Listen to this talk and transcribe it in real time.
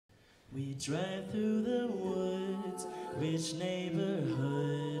We drive through the woods, rich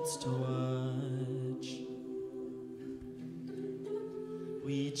neighborhoods to watch.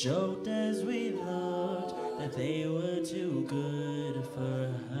 We joked as we looked that they were too good for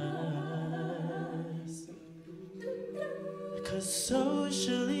us. 'Cause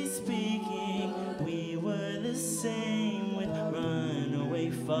socially speaking, we were the same, with runaway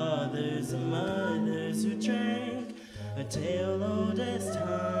fathers and mothers who drank a tale old as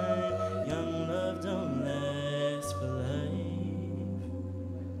time. Young love don't last for life.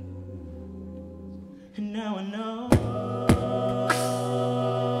 And now I know,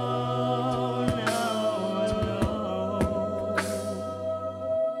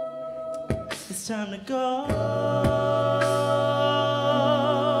 it's time to go.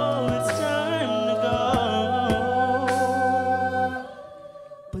 It's time to go.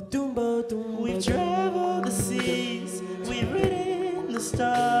 We've traveled the seas, we've ridden the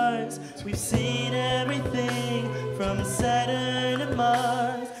stars, we've seen everything from Saturn to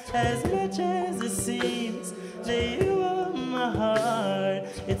Mars. As much as it seems that you are my heart,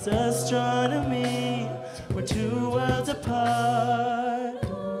 it's astronomy, we're two worlds apart.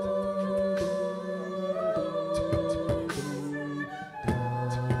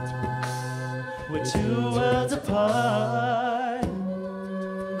 We're two worlds apart.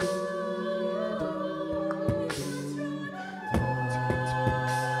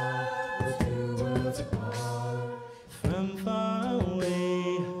 From far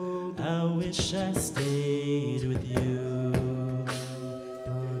away, I wish I stayed with you.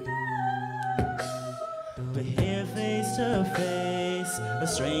 But here face to face, a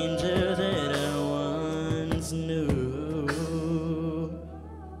stranger that I once knew.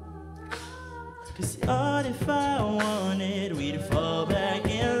 'Cause what if I wanted, we'd fall back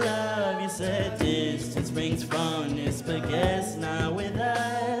in love. You said distance brings fondness, but guess not with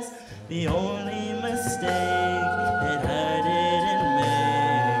us. The only mistake that I didn't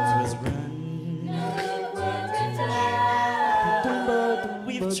make was run.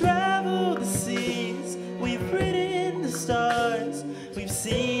 We've traveled the seas, we've ridden the stars, we've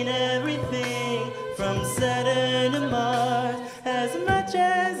seen everything from Saturn to Mars. As much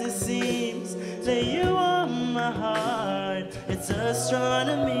as it seems that you are my heart, it's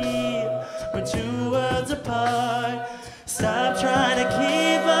astronomy, we're two worlds apart. Stop trying to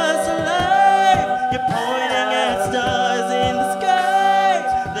keep us alive. You're